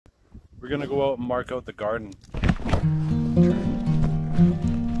We're gonna go out and mark out the garden.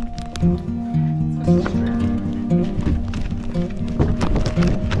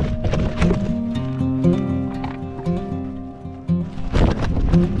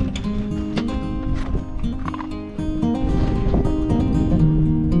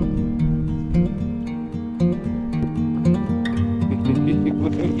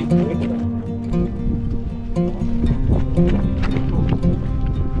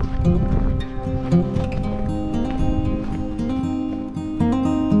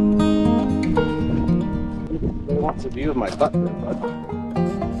 Wants a view of my butt there, bud.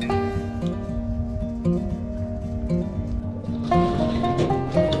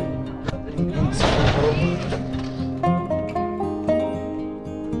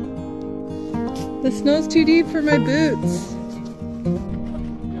 The snow's too deep for my boots.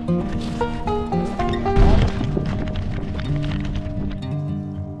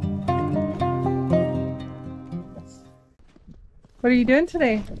 What are you doing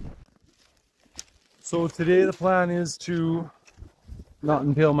today? So today the plan is to not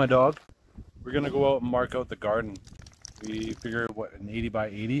impale my dog. We're gonna go out and mark out the garden. We figure what an 80 by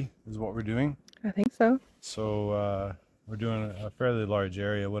 80 is what we're doing. I think so. So we're doing a fairly large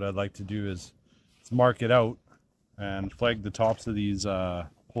area. What I'd like to do is mark it out and flag the tops of these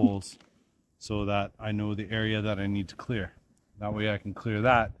poles so that I know the area that I need to clear. That way I can clear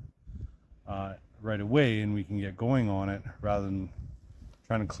that right away and we can get going on it rather than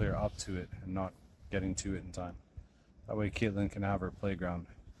trying to clear up to it and not getting to it in time. That way Caitlyn can have her playground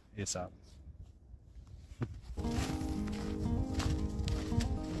ASAP.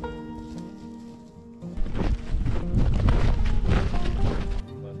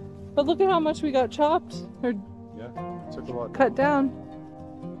 But look at how much we got chopped or Yeah, took a lot. cut down.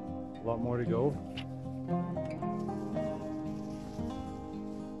 A lot more to go.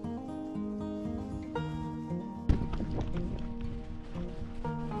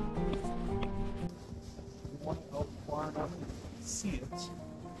 We want it out far enough to see it.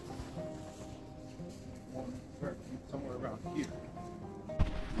 Somewhere around here.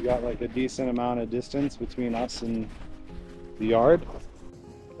 We got like a decent amount of distance between us and the yard.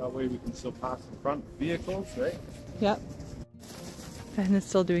 That way we can still pass in front of vehicles, right? Yep. And it's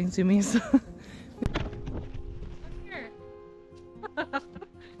still doing zoomies. Here.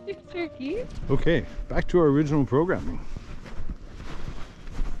 You turkey. Okay, back to our original programming.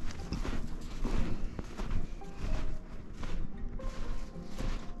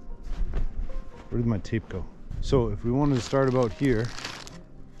 Where did my tape go? So if we wanted to start about here,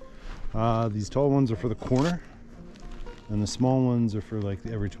 these tall ones are for the corner and the small ones are for like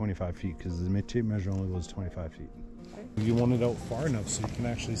every 25 feet because the tape measure only goes 25 feet. Okay. You want it out far enough so you can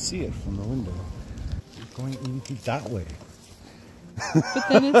actually see it from the window. You're going 80 feet that way. But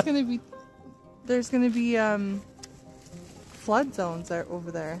then it's gonna be, there's gonna be flood zones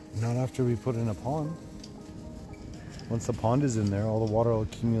over there. Not after we put in a pond. Once the pond is in there, all the water will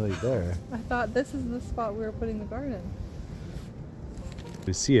accumulate there. I thought this is the spot we were putting the garden.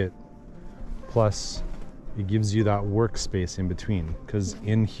 We see it, plus it gives you that workspace in between. Because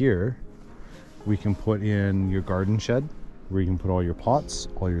in here, we can put in your garden shed, where you can put all your pots,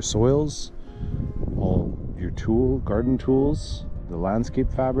 all your soils, all your garden tools, the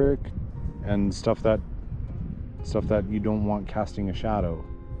landscape fabric, and stuff that you don't want casting a shadow,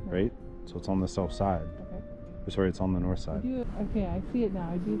 right? So it's on the south side. Sorry, it's on the north side. Okay, I see it now.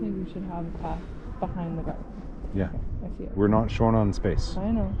 I do think we should have a path behind the garden. Yeah. Okay, I see it. We're not short on space.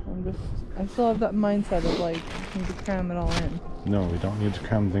 I know. I still have that mindset of like, need to cram it all in. No, we don't need to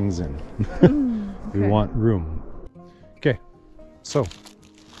cram things in. Okay. We want room. Okay, so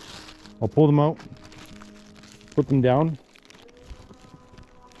I'll pull them out, put them down,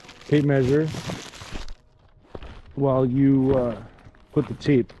 tape measure, while you put the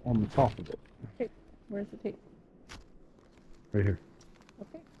tape on the top of it. Okay, where's the tape? Right here.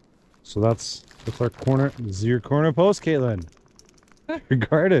 Okay. So that's our corner. This is your corner post, Caitlyn. Your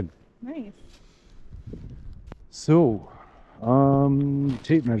garden. Nice. So,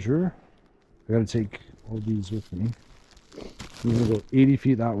 tape measure. I gotta take all these with me. I'm gonna go 80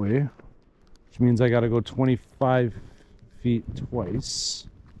 feet that way, which means I gotta go 25 feet twice,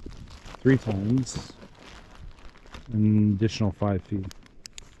 3 times, an additional 5 feet.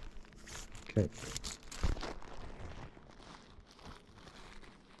 Okay.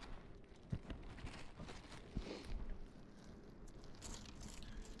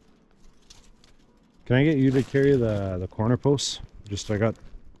 Can I get you to carry the corner posts? I got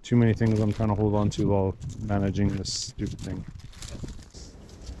too many things I'm trying to hold on to while managing this stupid thing.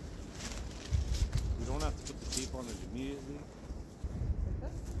 You don't have to put the tape on it immediately.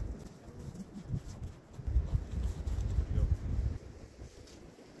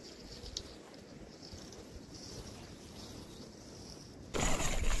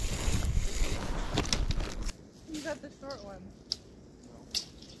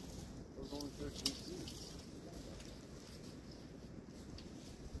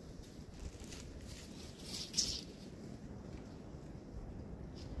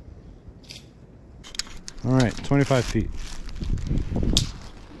 right, 25 feet.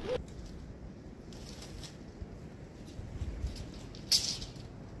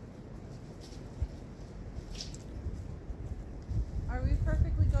 Are we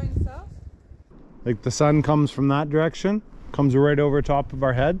perfectly going south? Like the sun comes from that direction, comes right over top of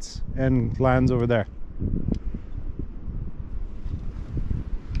our heads and lands over there.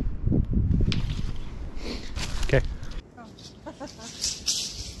 Okay. Oh.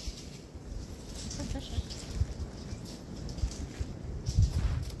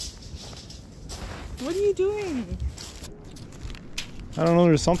 What are you doing? I don't know,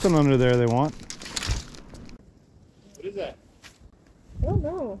 there's something under there they want. What is that? I don't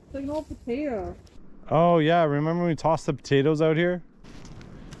know. It's like an old potato. Oh yeah, remember when we tossed the potatoes out here?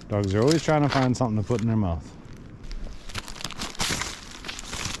 Dogs are always trying to find something to put in their mouth.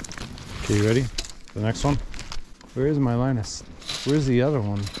 Okay, you ready? The next one? Where is my Linus? Where's the other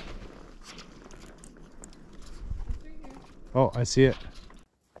one? It's right here. Oh, I see it.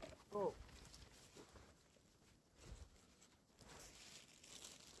 Oh.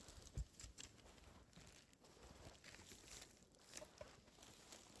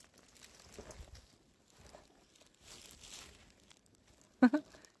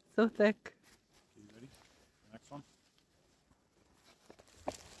 So thick. You ready? The next one?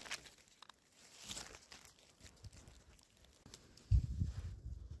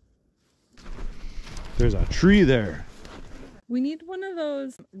 There's a tree there. We need one of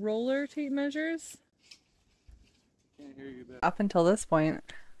those roller tape measures. Can't hear you, Up until this point,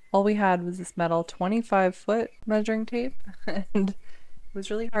 all we had was this metal 25-foot measuring tape, and it was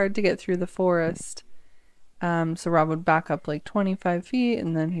really hard to get through the forest. So Rob would back up like 25 feet,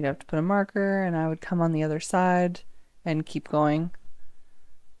 and then he'd have to put a marker, and I would come on the other side and keep going.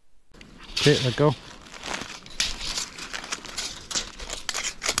 Okay, let go.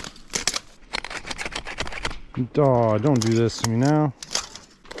 Oh, don't do this to me now.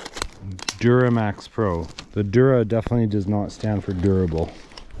 Duramax Pro. The Dura definitely does not stand for durable.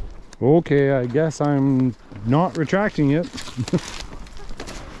 Okay, I guess I'm not retracting it.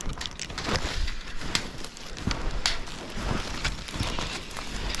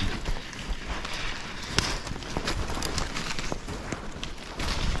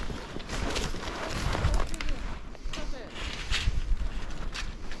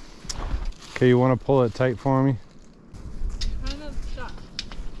 Okay, you want to pull it tight for me? Kind of stuck.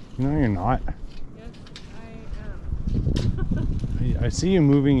 No, you're not. Yes, I am. I see you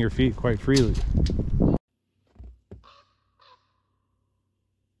moving your feet quite freely.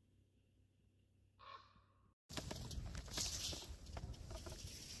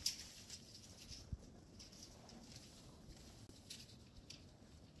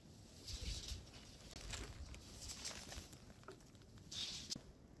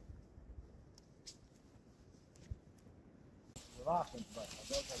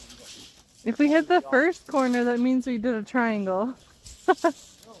 If we hit the first corner, that means we did a triangle. At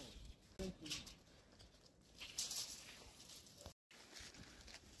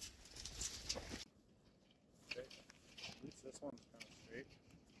least this one's kind of straight.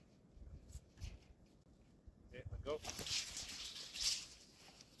 Okay, let go.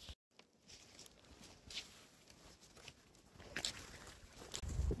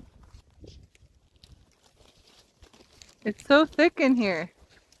 It's so thick in here.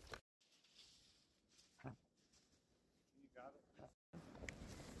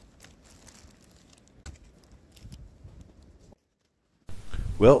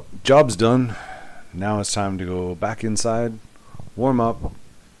 Well, job's done. Now it's time to go back inside, warm up, and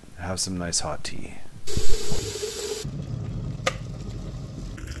have some nice hot tea.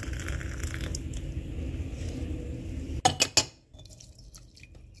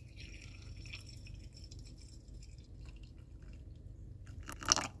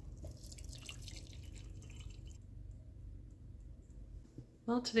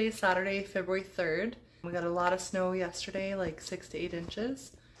 Well, today's Saturday, February 3rd. We got a lot of snow yesterday, like 6 to 8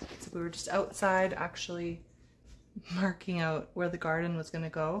 inches. So we were just outside actually marking out where the garden was gonna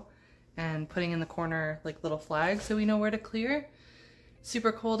go and putting in the corner like little flags so we know where to clear.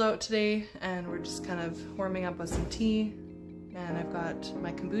 Super cold out today and we're just kind of warming up with some tea. And I've got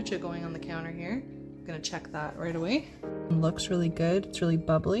my kombucha going on the counter here. I'm gonna check that right away. It looks really good, it's really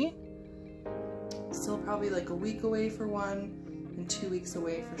bubbly. Still probably like a week away for one and 2 weeks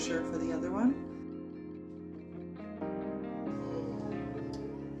away for sure for the other one.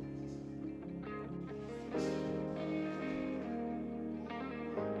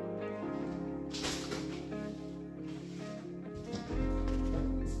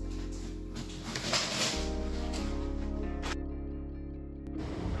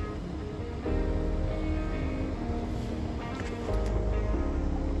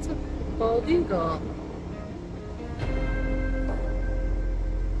 bald eagle.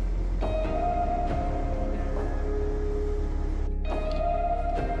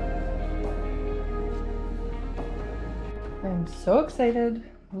 I'm so excited.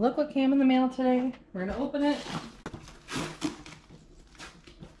 Look what came in the mail today. We're gonna open it.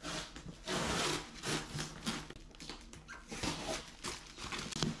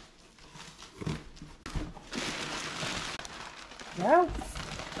 Yes.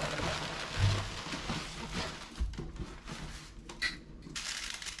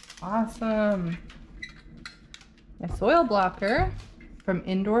 Awesome. A soil blocker from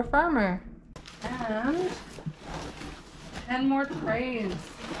Indoor Farmer. And 10 more trays.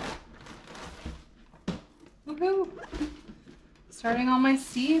 Woohoo! Starting all my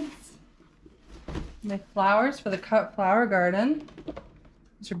seeds. My flowers for the cut flower garden.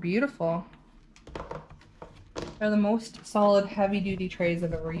 These are beautiful. They're the most solid heavy duty trays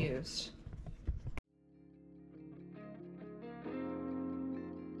I've ever used.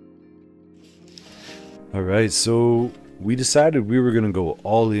 All right, so we decided we were going to go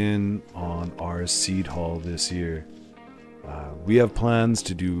all in on our seed haul this year. We have plans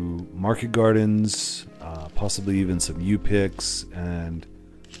to do market gardens, possibly even some U-picks and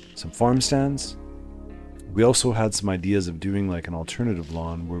some farm stands. We also had some ideas of doing like an alternative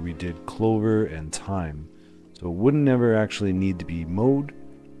lawn where we did clover and thyme. So it wouldn't never actually need to be mowed,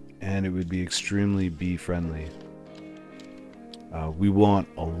 and it would be extremely bee friendly. We want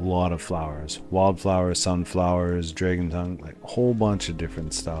a lot of flowers, wildflowers, sunflowers, dragon tongue, like a whole bunch of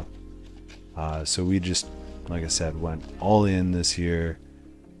different stuff. So we just, like I said, went all in this year.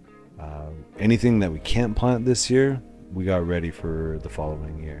 Anything that we can't plant this year, we got ready for the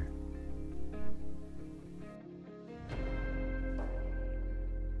following year.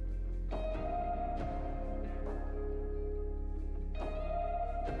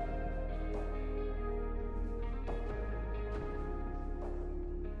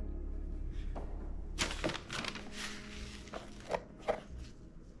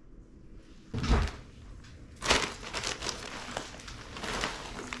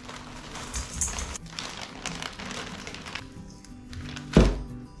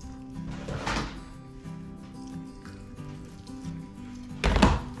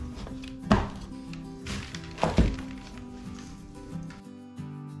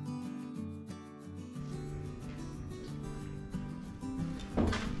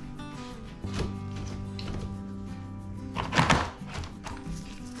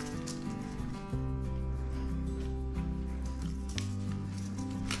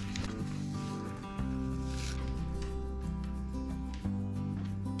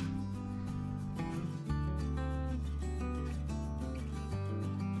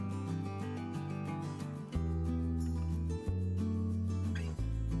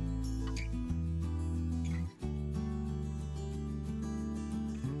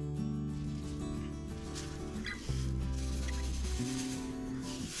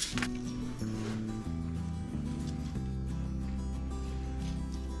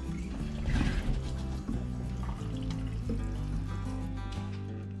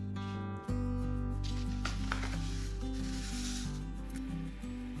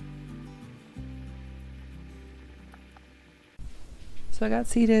 So I got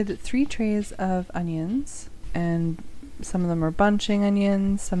seeded 3 trays of onions, and some of them are bunching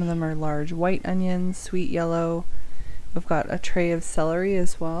onions, some of them are large white onions, sweet yellow. We've got a tray of celery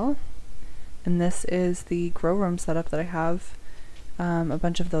as well. And this is the grow room setup that I have. A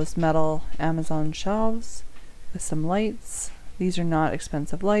bunch of those metal Amazon shelves with some lights. These are not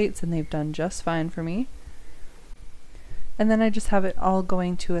expensive lights and they've done just fine for me. And then I just have it all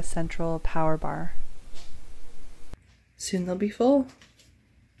going to a central power bar. Soon they'll be full.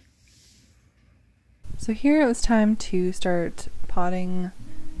 So here it was time to start potting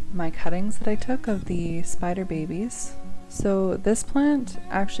my cuttings that I took of the spider babies. So this plant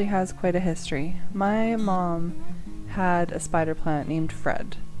actually has quite a history. My mom had a spider plant named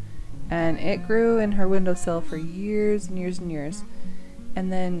Fred, and it grew in her windowsill for years and years and years.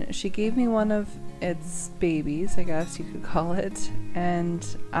 And then she gave me one of its babies, I guess you could call it, and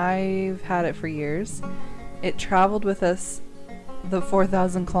I've had it for years. It traveled with us the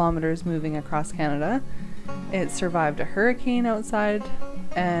 4,000 kilometers moving across Canada. It survived a hurricane outside,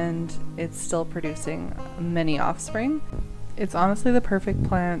 and it's still producing many offspring. It's honestly the perfect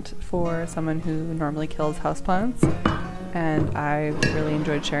plant for someone who normally kills houseplants, and I really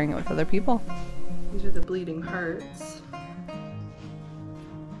enjoyed sharing it with other people. These are the bleeding hearts.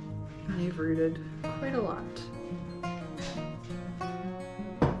 And they've rooted quite a lot.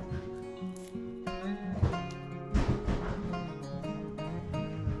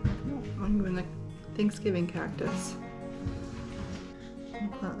 Even the Thanksgiving cactus. I'll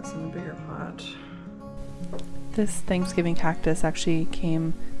plant this in a bigger pot. This Thanksgiving cactus actually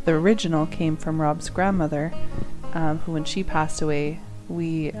the original came from Rob's grandmother, who when she passed away,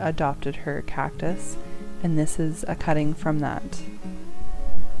 we adopted her cactus, and this is a cutting from that.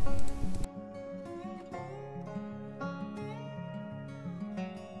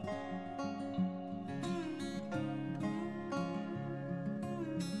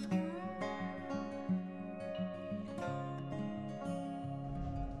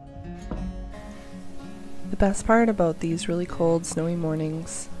 The best part about these really cold, snowy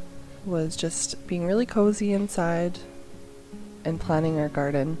mornings was just being really cozy inside and planning our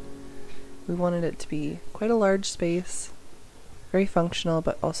garden. We wanted it to be quite a large space, very functional,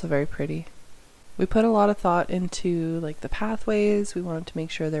 but also very pretty. We put a lot of thought into like the pathways. We wanted to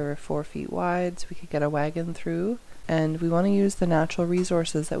make sure they were 4 feet wide so we could get a wagon through. And we want to use the natural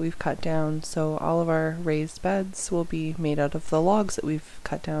resources that we've cut down, so all of our raised beds will be made out of the logs that we've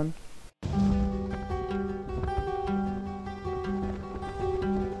cut down.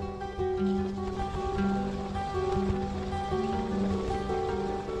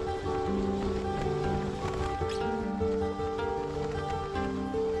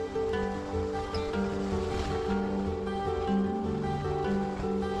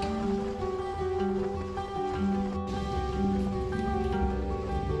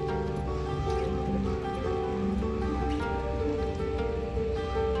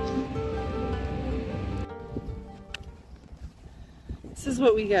 This is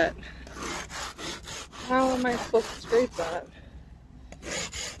what we get. How am I supposed to scrape that?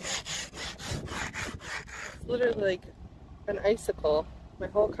 It's literally like an icicle. My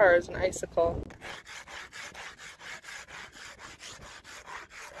whole car is an icicle.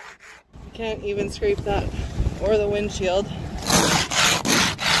 I can't even scrape that or the windshield.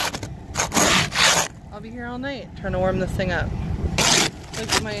 I'll be here all night trying to warm this thing up. Look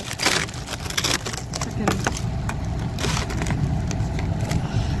at my freaking...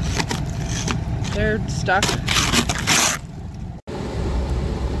 They're stuck.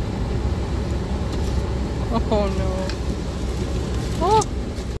 Oh no. Oh!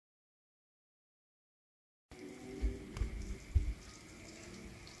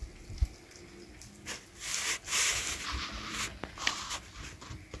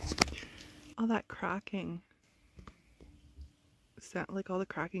 All that cracking. Is that like all the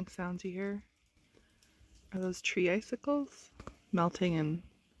cracking sounds you hear? Are those tree icicles melting and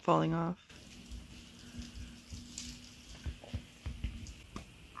falling off?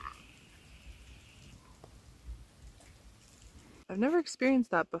 I've never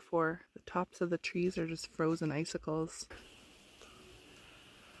experienced that before. The tops of the trees are just frozen icicles.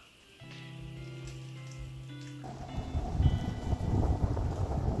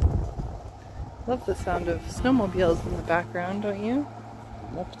 Love the sound of snowmobiles in the background, don't you?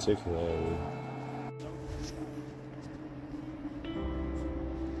 Not particularly.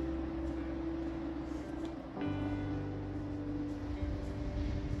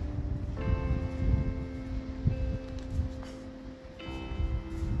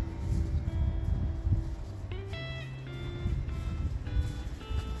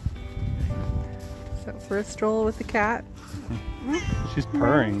 For a stroll with the cat. She's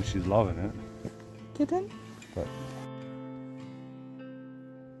purring, she's loving it. Kitten? But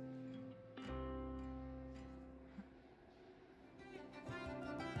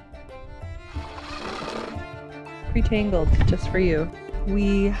Pre-tangled, just for you.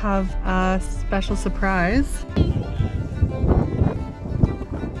 We have a special surprise.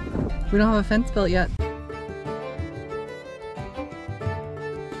 We don't have a fence built yet.